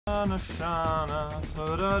Alright,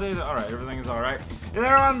 everything is alright. Hey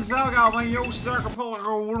there on Zelga, my Yoshi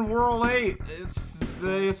Archipelago World 8. It's the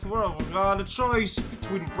 8th world. We got a choice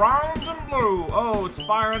between bronze and blue. Oh, it's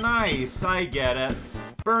fire and ice. I get it.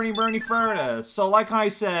 Burny furnace. So like I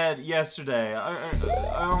said yesterday,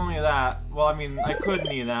 I only that. Well, I mean, I could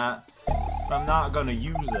need that. But I'm not gonna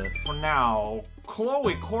use it for now.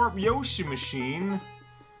 Chloe Corp Yoshi machine.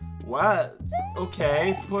 What?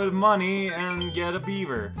 Okay, put money and get a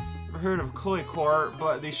beaver. Never heard of Chloe Corp,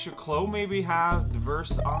 but they should maybe have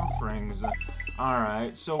diverse offerings.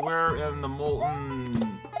 Alright, so we're in the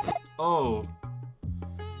molten... Oh.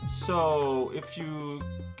 So, if you...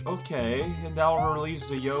 Okay, and that'll release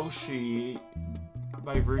the Yoshi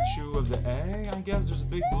by virtue of the egg? I guess there's a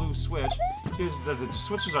big blue switch. Here's the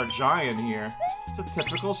switches are giant here. It's a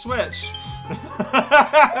typical switch.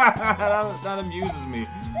 that amuses me.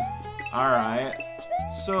 Alright,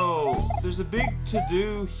 so there's a big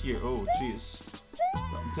to-do here. Oh, jeez.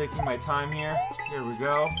 I'm taking my time here. Here we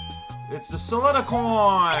go. It's the Solida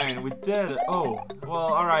coin! We did it. Oh,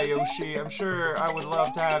 well, alright, Yoshi. I'm sure I would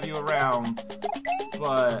love to have you around.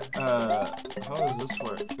 But, how does this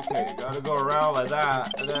work? Okay, you gotta go around like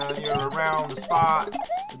that, and then you're around the spot,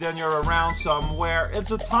 and then you're around somewhere.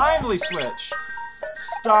 It's a timely switch!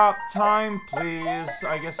 Stop time, please.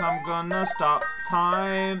 I guess I'm gonna stop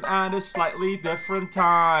time at a slightly different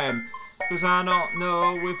time. Cause I don't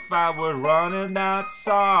know if I would run in that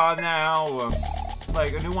saw now.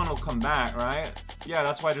 Like, a new one will come back, right? Yeah,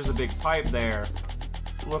 that's why there's a big pipe there.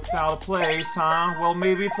 Looks out of place, huh? Well,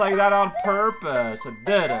 maybe it's like that on purpose. I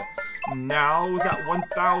did it. Now that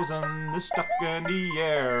 1,000 is stuck in the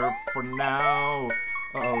air for now.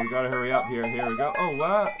 Uh-oh, we gotta hurry up here. Here we go. Oh,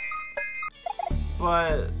 what?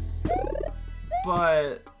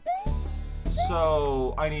 But,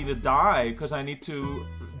 so I need to die because I need to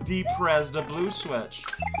depress the blue switch.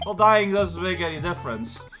 Well, dying doesn't make any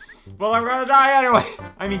difference. Well, I'm gonna die anyway.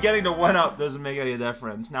 I mean, getting the 1-up doesn't make any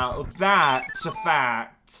difference. Now, that's a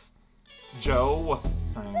fact, Joe.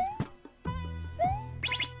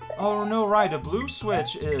 Oh, no, right. The blue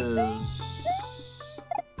switch is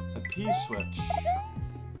a P switch.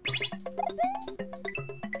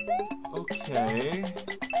 Okay.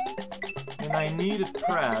 And I need it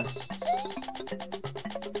pressed.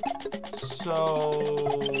 So...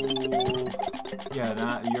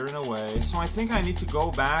 yeah, you're in a way. So I think I need to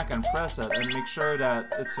go back and press it and make sure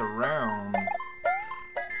that it's around.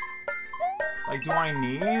 Like, do I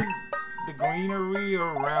need the greenery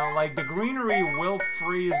around? Like, the greenery will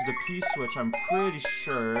freeze the P-switch, I'm pretty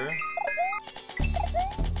sure.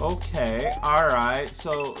 Okay, alright,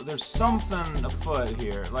 so there's something afoot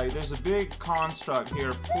here. Like, there's a big construct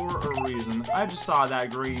here for a reason. I just saw that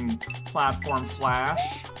green platform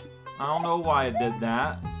flash. I don't know why it did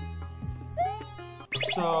that.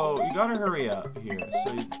 So, you gotta hurry up here.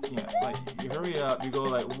 So, you hurry up, you go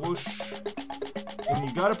like whoosh. And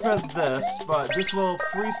you gotta press this, but this will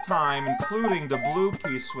freeze time, including the blue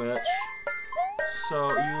P-switch. So,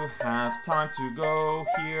 you have time to go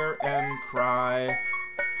here and cry.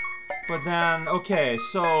 But then, okay,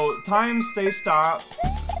 so time stays stopped,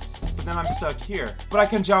 but then I'm stuck here. But I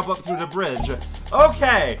can jump up through the bridge.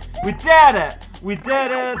 Okay, we did it! We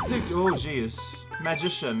did it! Oh, jeez.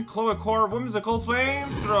 Magician. Chloe Core, whimsical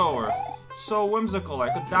flamethrower. So whimsical, I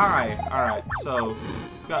could die. Alright, so,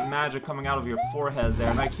 you've got magic coming out of your forehead there,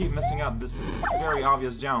 and I keep missing up this very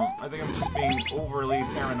obvious jump. I think I'm just being overly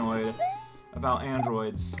paranoid about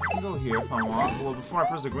androids. I can go here if I want. Well, before I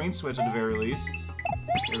press the green switch at the very least.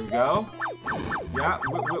 There we go. Yeah,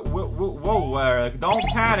 whoa, don't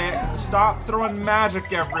panic. Stop throwing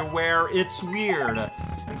magic everywhere. It's weird.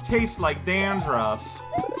 And tastes like dandruff.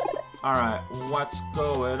 Alright, what's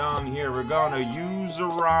going on here? We're gonna use a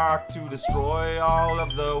rock to destroy all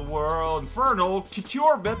of the world. Infernal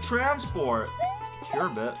cucurbit transport.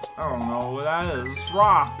 Cucurbit? I don't know what that is. It's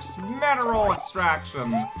rocks. Mineral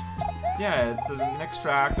extraction. Yeah, it's an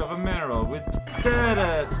extract of a mineral. We did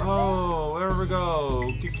it! Oh, there we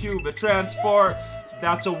go. Cucurbit transport.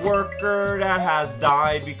 That's a worker that has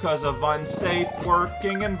died because of unsafe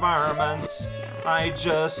working environments. I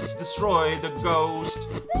just destroyed the ghost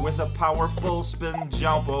with a powerful spin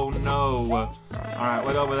jump. Oh no. Alright,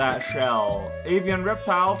 what over that shell? Avian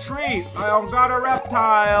reptile treat! I got a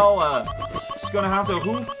reptile! Just gonna have to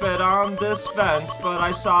hoof it on this fence, but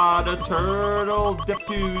I saw the turtle dip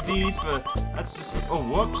too deep. That's just... oh,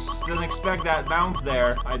 whoops. Didn't expect that bounce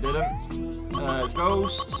there. I didn't.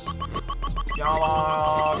 Ghost.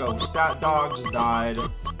 Yalla, ghost. That dog just died.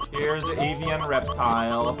 Here's the avian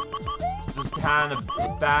reptile. Just had a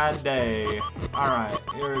bad day. Alright,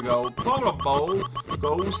 here we go. Bobo.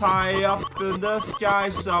 goes high up in the sky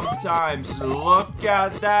sometimes. Look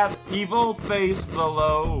at that evil face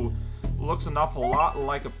below. Looks an awful lot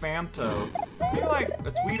like a Phanto. Maybe like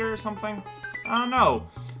a tweeter or something? I don't know.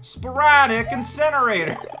 Sporadic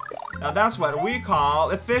incinerator. Now that's what we call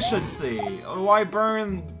efficiency. Why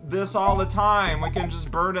burn this all the time? We can just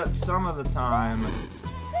burn it some of the time.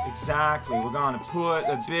 Exactly. We're gonna put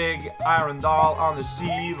a big iron doll on the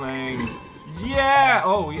ceiling. Yeah!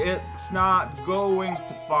 Oh, it's not going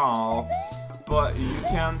to fall. But you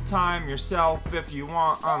can time yourself if you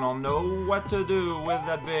want. I don't know what to do with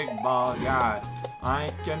that big ball guy.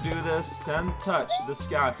 I can do this and touch the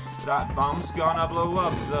sky. That bomb's gonna blow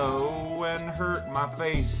up though and hurt my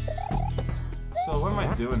face. So what am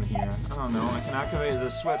I doing here? I don't know. I can activate the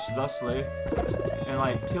switch thusly and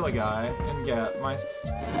like kill a guy and get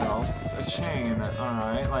myself a chain.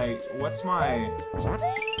 Alright, like what's my...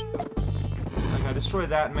 Like I destroyed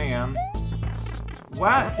that man.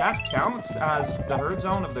 What? That counts as the herd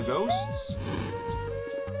zone of the ghosts?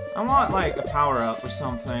 I want, like, a power-up or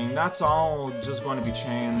something. That's all just going to be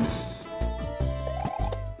chains.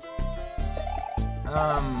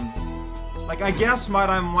 Like, I guess what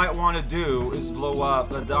I might want to do is blow up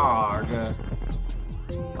the dog.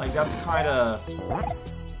 Like, that's kind of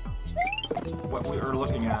what we were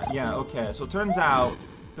looking at. Yeah, okay. So it turns out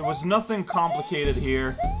there was nothing complicated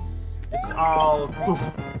here. It's all... Oof.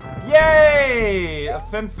 Yay! A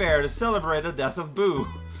fanfare to celebrate the death of Boo.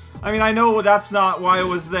 I mean, I know that's not why it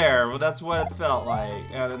was there, but that's what it felt like,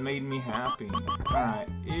 and it made me happy. Alright.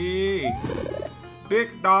 Eee.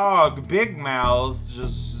 Big dog, big mouth,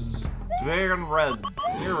 just big and red.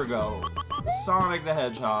 Here we go. Sonic the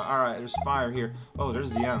Hedgehog. Alright, there's fire here. Oh,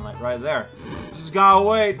 there's the end, like right there. Just gotta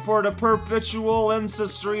wait for the perpetual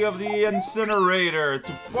ancestry of the incinerator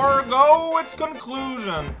to forego its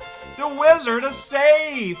conclusion. The wizard is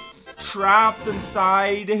safe! Trapped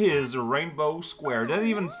inside his rainbow square. Didn't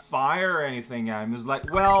even fire anything at him. He's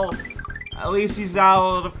like, well, at least he's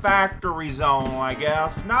out of the factory zone, I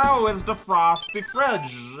guess. Now it's the Frosty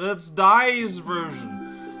Fridge. It's Dai's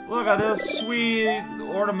version. Look at this sweet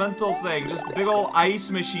ornamental thing. Just a big old ice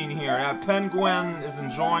machine here. That penguin is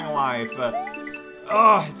enjoying life.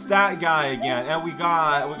 Oh, it's that guy again. And we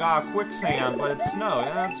got a quicksand, but it's snow.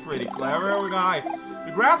 Yeah, that's pretty clever.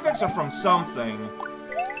 The graphics are from something.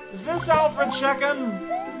 Is this Alfred chicken?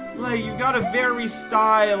 Like, you got a very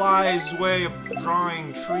stylized way of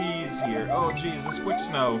drawing trees here. Oh, geez, this quick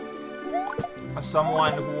snow. As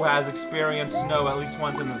someone who has experienced snow at least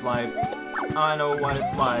once in his life, I know what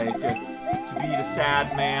it's like to be the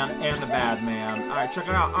sad man and the bad man. Alright, check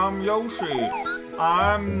it out. I'm Yoshi.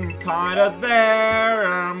 I'm kinda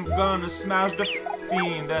there. I'm gonna smash the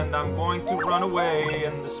fiend, and I'm going to run away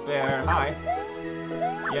in despair. Hi.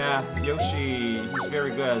 Yeah, Yoshi, he's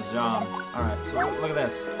very good at his job. Alright, so look at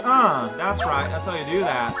this. That's right, that's how you do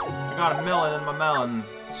that. I got a melon in my melon.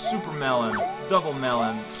 Super melon, double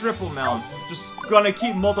melon, triple melon. Just gonna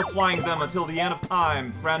keep multiplying them until the end of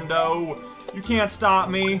time, friendo. You can't stop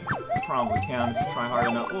me. You probably can if you try hard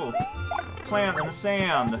enough. Ooh, plant in the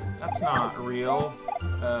sand. That's not real.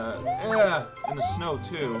 In the snow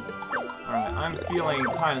too. Alright, I'm feeling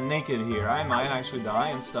kind of naked here. I might actually die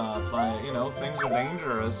and stuff. Like, you know, things are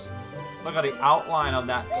dangerous. Look at the outline of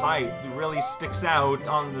that pipe. It really sticks out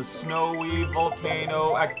on the snowy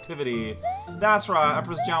volcano activity. That's right, I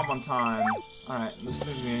pressed jump on time. Alright, this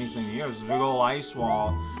doesn't mean anything here. There's a big old ice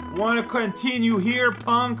wall. Wanna continue here,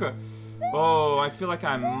 punk? Oh, I feel like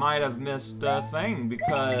I might have missed a thing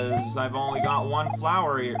because I've only got one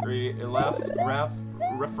flower left.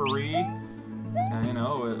 Referee. You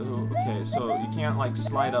know, okay, so you can't, like,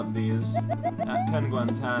 slide up these. That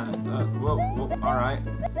penguin's hand. Whoa, alright.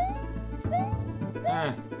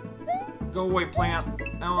 Go away, plant.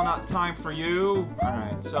 Now, not time for you.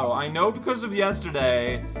 Alright, so I know because of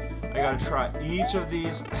yesterday, I gotta try each of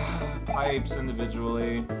these pipes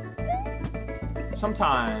individually.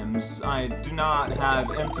 Sometimes I do not have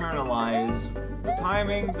internalized the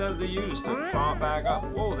timing that they use to pop back up.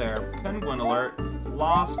 Whoa there, penguin alert.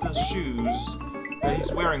 Lost his shoes that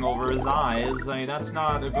he's wearing over his eyes. I mean, that's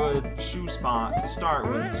not a good shoe spot to start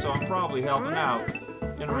with, so I'm probably helping out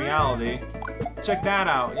in reality. Check that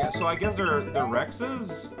out. Yeah, so I guess they're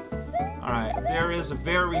Rexes? Alright, there is a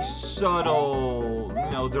very subtle,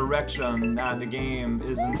 you know, direction that the game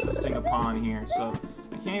is insisting upon here, so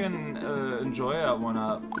I can't even enjoy that one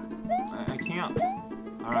up. I can't.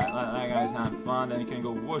 Alright, that guy's having fun, then he can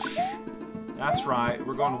go whoosh. That's right,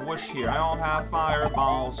 we're going to whoosh here. I don't have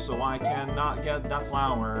fireballs, so I cannot get that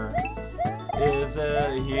flower. Is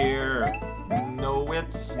it here? No,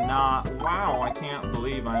 it's not. Wow, I can't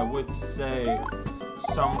believe I would say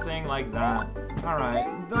something like that.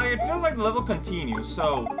 Alright, like, it feels like the level continues,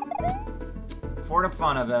 so for the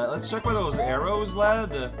fun of it, let's check where those arrows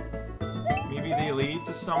led. Maybe they lead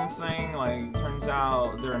to something, like, turns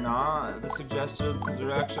out they're not the suggested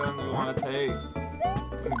direction you want to take.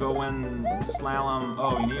 And go in slalom.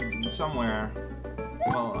 Oh, you need somewhere.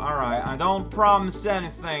 Well, alright, I don't promise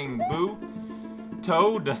anything, Boo.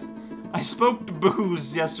 Toad. I spoke to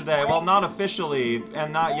Booze yesterday. Well, not officially,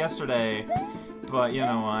 and not yesterday. But, you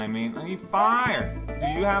know what I mean. I need fire.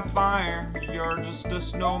 Do you have fire? You're just a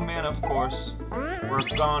snowman, of course. We're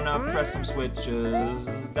gonna press some switches.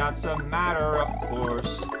 That's a matter of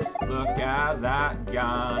course. Look at that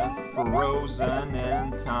guy, frozen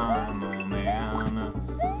in time, oh man.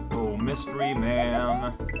 Oh, mystery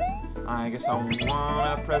man. I guess I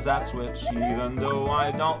wanna press that switch, even though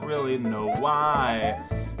I don't really know why.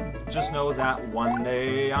 Just know that one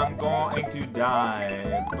day I'm going to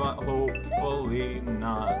die, but hopefully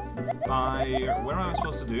not by... What am I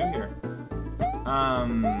supposed to do here?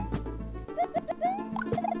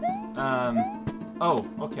 Oh,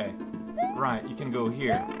 okay. Right, you can go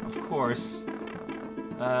here, of course.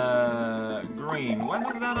 Green. When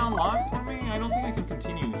does that unlock for me? I don't think I can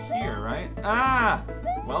continue here, right? Ah!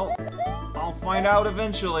 Well, I'll find out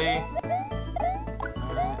eventually.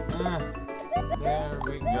 There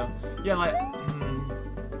we go. Yeah, like,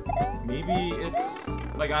 maybe it's...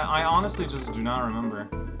 Like, I honestly just do not remember.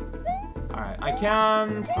 Alright, I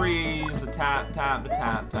can freeze, tap, tap,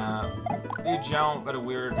 tap, tap. They jump at a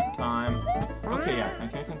weird time. Okay, yeah, I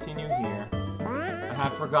can continue here. I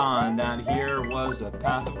had forgotten that here was the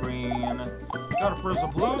path of green. Gotta press the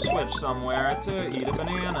blue switch somewhere to eat a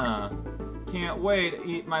banana. Can't wait to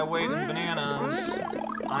eat my weight in bananas.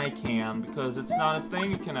 I can, because it's not a thing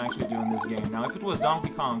you can actually do in this game. Now, if it was Donkey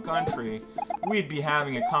Kong Country, we'd be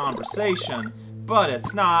having a conversation, but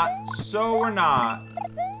it's not, so we're not.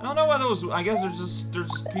 I don't know why those, I guess they're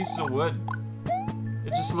just pieces of wood.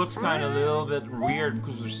 It just looks kind of a little bit weird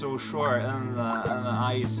because they're so short, and the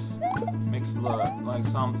ice makes it look like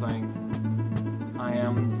something. I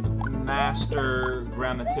am master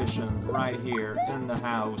grammatician right here in the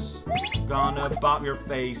house. Gonna bop your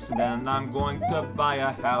face, then I'm going to buy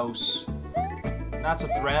a house. That's a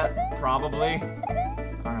threat, probably.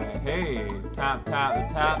 Alright, hey, tap,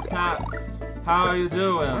 tap, tap, tap. How are you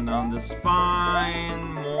doing on this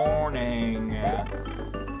fine morning?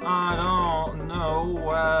 I don't know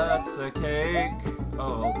what's a cake.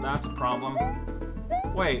 Oh, that's a problem.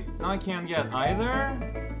 Wait, I can't get either?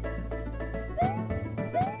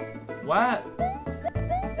 What?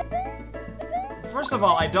 First of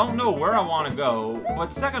all, I don't know where I want to go,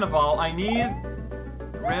 but second of all, I need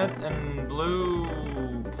red and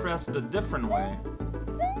blue pressed a different way.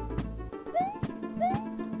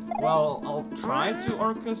 Well, I'll try to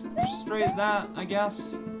orchestrate that, I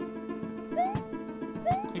guess.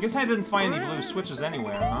 I guess I didn't find any blue switches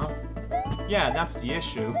anywhere, huh? Yeah, that's the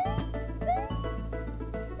issue.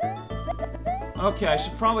 Okay, I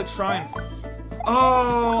should probably try and...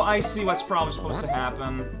 Oh, I see what's probably supposed to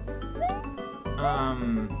happen.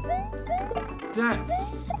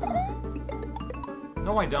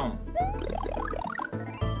 No, I don't.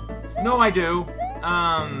 No, I do.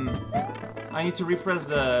 I need to repress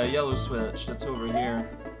the yellow switch that's over here.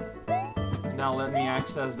 Now let me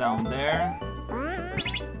access down there.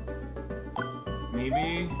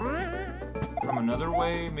 Maybe from another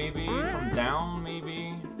way, maybe from down,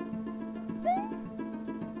 maybe.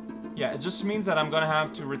 Yeah, it just means that I'm gonna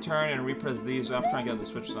have to return and repress these after I get the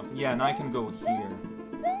switch or something. Yeah, and I can go here.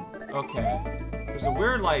 Okay. There's a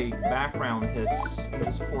weird, like, background hiss in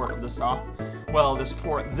this port of the song. Well,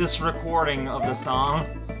 this recording of the song.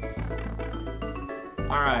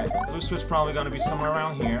 Alright, blue switch probably gonna be somewhere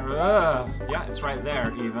around here. Yeah, it's right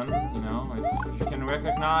there, even. You know, if you can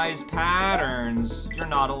recognize patterns, you're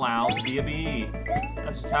not allowed to be a bee.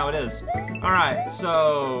 That's just how it is. Alright,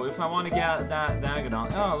 so if I want to get that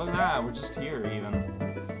Dagadon... Oh, look at that, we're just here, even.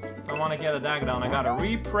 If I want to get a Dagadon, I gotta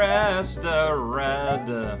repress the red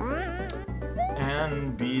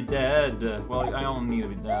and be dead. Well, I don't need to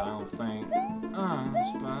be dead, I don't think.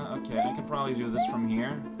 Okay, I can probably do this from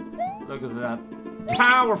here. Look at that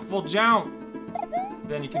powerful jump!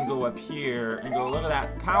 Then you can go up here and go, look at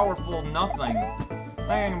that powerful nothing.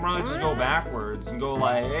 I can probably just go backwards and go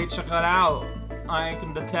like, hey, check it out. I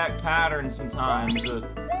can detect patterns sometimes.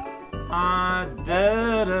 I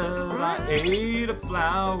did it. I ate a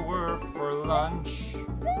flower for lunch.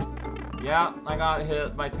 Yeah, I got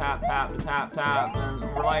hit by tap, tap, tap, tap, and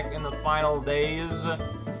we're like in the final days.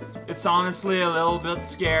 It's honestly a little bit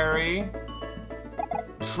scary.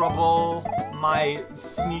 Trouble might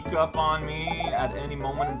sneak up on me at any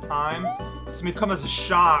moment in time. This may come as a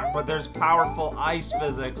shock, but there's powerful ice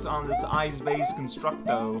physics on this ice-based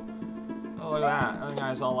constructo. Oh, look at that. That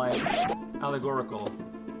guy's all, like, allegorical.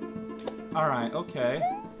 Alright, okay.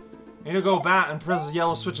 Need to go back and press the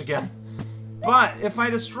yellow switch again. But if I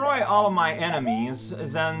destroy all of my enemies,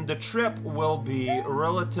 then the trip will be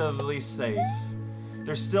relatively safe.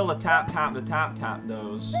 There's still a tap-tap to tap-tap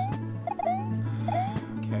those.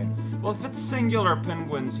 Okay. Well, if it's singular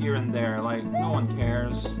penguins here and there, like, no one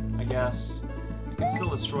cares, I guess. You can still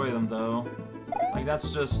destroy them, though. Like,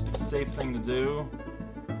 that's just a safe thing to do.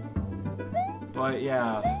 But,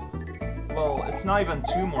 yeah. Well, it's not even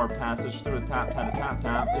 2 more passages through a tap-tap to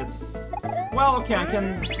tap-tap. It's... Well, okay, I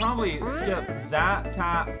can probably skip that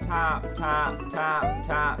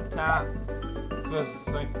tap-tap-tap-tap-tap.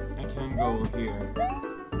 Because I can go here.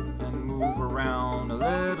 And move around a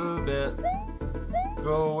little bit.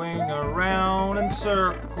 Going around in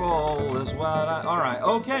circle is what I... Alright,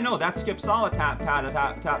 okay, no, that skips all a tap tap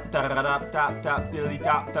tap tap tap tap tap tap dilly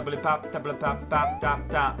tap tap tap tap tap tap tap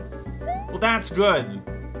tap. Well, that's good,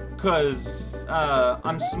 cause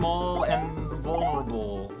I'm small and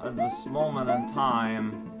vulnerable at this moment in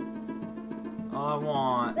time. All I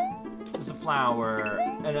want is a flower,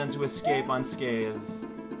 and then to escape unscathed.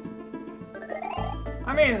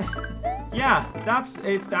 I mean, yeah, that's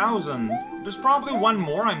 8,000. There's probably one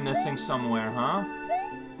more I'm missing somewhere, huh?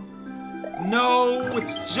 No,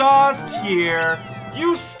 it's just here.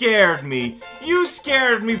 You scared me. You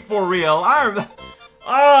scared me for real.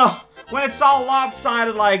 When it's all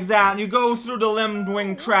lopsided like that, and you go through the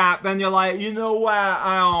limb-wing trap, and you're like, you know what?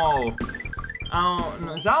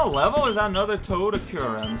 Is that a level, or is that another Toad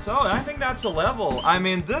occurrence? Oh, I think that's a level. I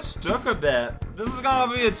mean, this took a bit. This is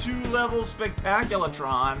gonna be a 2-level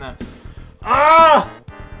spectaculatron.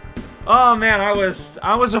 Oh man, I was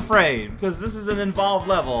afraid, because this is an involved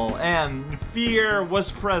level, and fear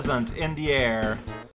was present in the air.